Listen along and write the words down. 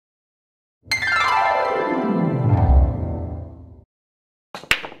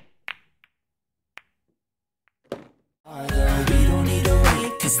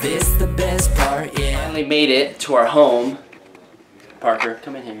Is this the best part? Yeah. Finally made it to our home. Parker,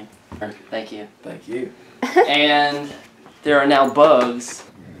 come in here. Thank you. Thank you. And there are now bugs.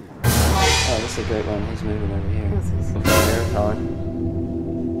 Oh, this is a great one. He's moving over here.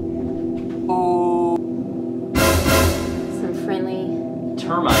 Some friendly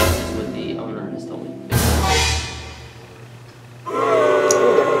termites is what the owner has told me.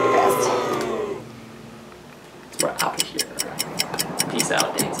 We're out of here. Peace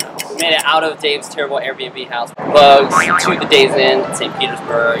out, Dave's house. We made it out of Dave's terrible Airbnb house. Bugs to the Days Inn in St.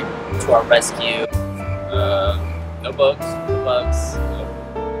 Petersburg to our rescue. No bugs, no bugs.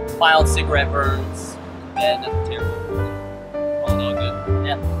 No mild cigarette burns. Bed, nothing terrible. All good.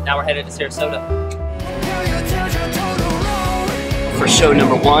 Yeah. Now we're headed to Sarasota for show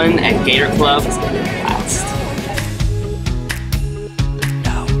number 1 at Gator Club. It's gonna be a blast.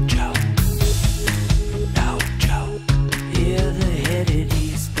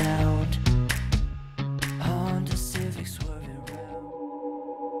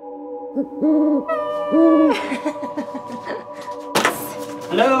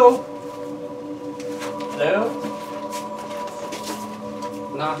 Hello? Hello?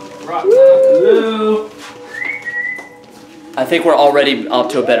 Knock, rock, hello? I think we're already off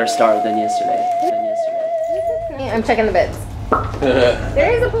to a better start than yesterday. I'm checking the beds.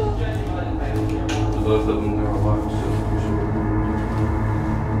 There is a pool. Both of them are locked,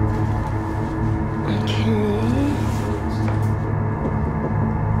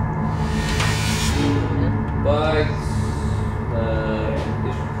 bugs,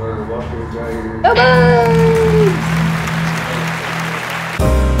 for washer, dryer. Oh, bugs!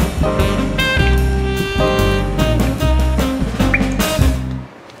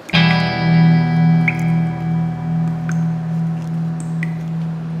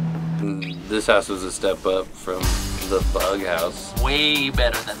 This house was a step up from the bug house. Way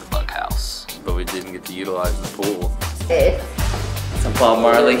better than the bug house. But we didn't get to utilize the pool. So Bob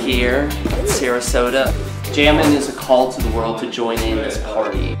Marley here in Sarasota. Jammin' is a call to the world to join in this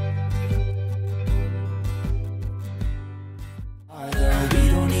party. We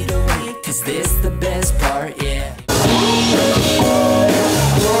don't need to wait, 'cause this the best part, yeah.